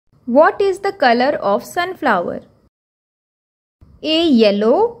What is the color of sunflower? A.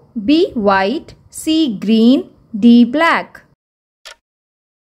 Yellow, B. White, C. Green, D. Black.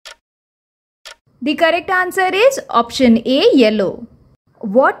 The correct answer is option A. Yellow.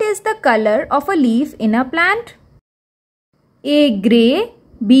 What is the color of a leaf in a plant? A. Grey,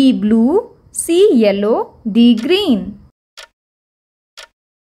 B. Blue, C. Yellow, D. Green.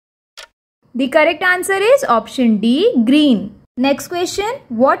 The correct answer is option D. Green. Next question.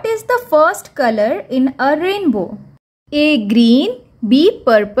 What is the first color in a rainbow? A. Green, B.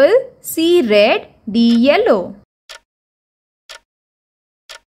 Purple, C. Red, D. Yellow.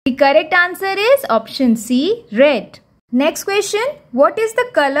 The correct answer is option C. Red. Next question. What is the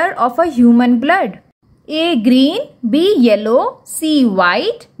color of a human blood? A. Green, B. Yellow, C.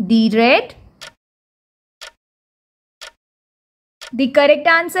 White, D. Red. The correct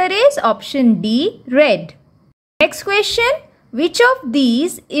answer is option D. Red. Next question. Which of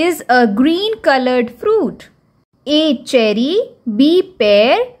these is a green colored fruit? A. Cherry, B.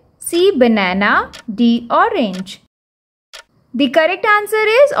 Pear, C. Banana, D. Orange. The correct answer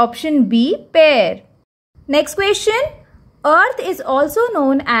is option B. Pear. Next question. Earth is also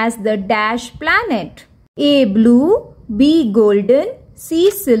known as the dash planet. A. Blue, B. Golden, C.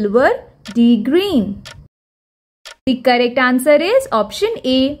 Silver, D. Green. The correct answer is option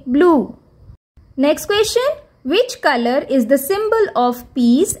A. Blue. Next question. Which color is the symbol of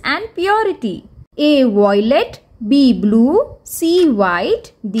peace and purity? A. Violet, B. Blue, C.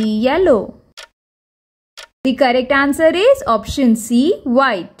 White, D. Yellow. The correct answer is option C.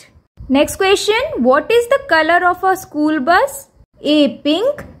 White. Next question. What is the color of a school bus? A.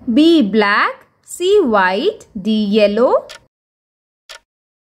 Pink, B. Black, C. White, D. Yellow.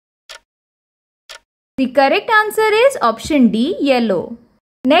 The correct answer is option D. Yellow.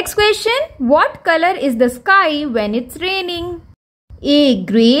 Next question. What color is the sky when it's raining? A.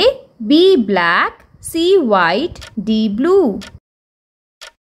 Grey, B. Black, C. White, D. Blue.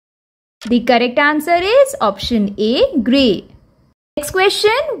 The correct answer is option A. Grey. Next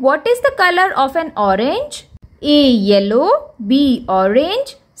question. What is the color of an orange? A. Yellow, B.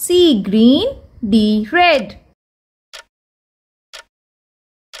 Orange, C. Green, D. Red.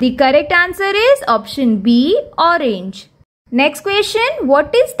 The correct answer is option B. Orange. Next question.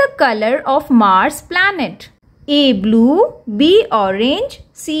 What is the color of Mars planet? A. Blue, B. Orange,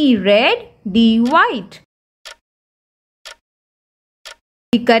 C. Red, D. White.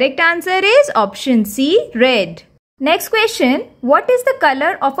 The correct answer is option C. Red. Next question. What is the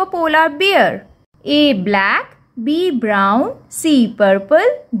color of a polar bear? A. Black, B. Brown, C.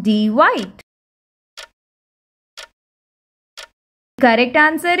 Purple, D. White. Correct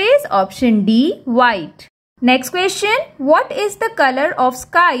answer is option D. White. Next question. What is the color of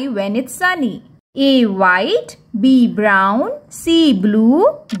sky when it's sunny? A. White, B. Brown, C. Blue,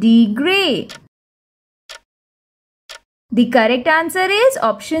 D. Grey. The correct answer is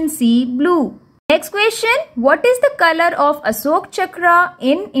option C. Blue. Next question. What is the color of Ashok Chakra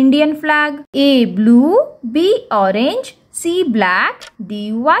in Indian flag? A. Blue, B. Orange, C. Black,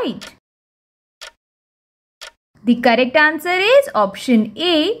 D. White. The correct answer is option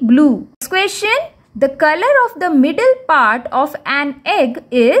A. Blue. Next question. The color of the middle part of an egg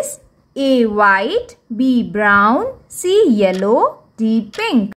is A. White, B. Brown, C. Yellow, D.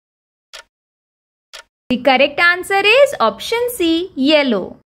 Pink. The correct answer is option C.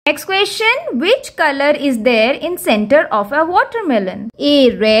 Yellow. Next question. Which color is there in center of a watermelon?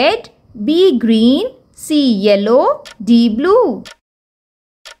 A. Red, B. Green, C. Yellow, D. Blue.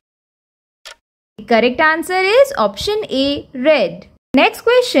 The correct answer is option A. Red. Next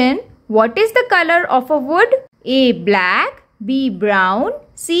question. What is the color of a wood? A. Black, B. Brown,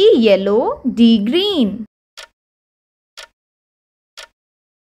 C. Yellow, D. Green.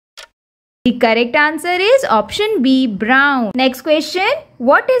 The correct answer is option B. Brown. Next question.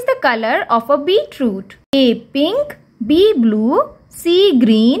 What is the color of a beetroot? A. Pink, B. Blue, C.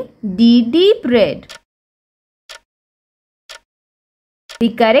 Green, D. Deep red.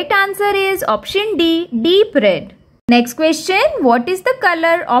 The correct answer is option D. Deep red. Next question. What is the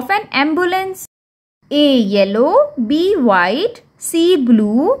color of an ambulance? A. Yellow, B. White, C.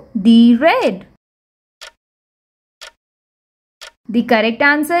 Blue, D. Red. The correct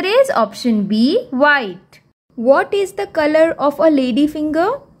answer is option B. White. What is the color of a lady finger?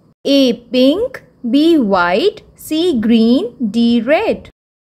 A. Pink, B. White, C. Green, D. Red.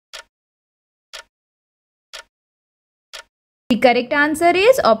 The correct answer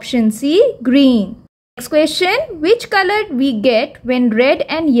is option C. Green. Next question. Which color we get when red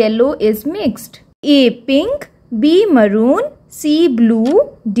and yellow is mixed? A. Pink, B. Maroon, C.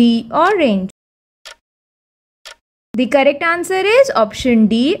 Blue, D. Orange. The correct answer is option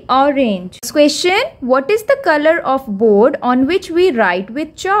D, orange. Next question. What is the color of board on which we write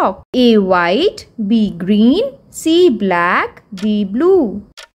with chalk? A. White, B. Green, C. Black, D. Blue.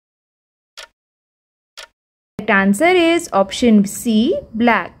 The correct answer is option C,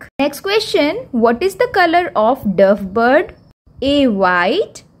 black. Next question. What is the color of dove bird? A.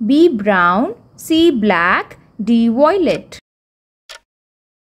 White, B. Brown, C. Black, D. Violet.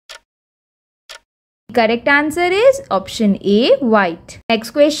 The correct answer is option A, white.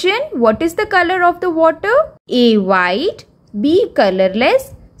 Next question. What is the color of the water? A. White, B.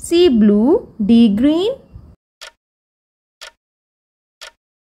 Colorless, C. Blue, D. Green.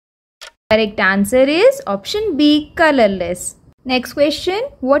 Correct answer is option B, colorless. Next question.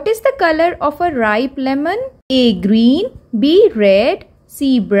 What is the color of a ripe lemon? A. Green, B. Red,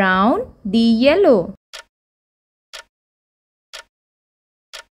 C. Brown, D. Yellow.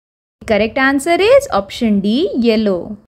 Correct answer is option D, yellow.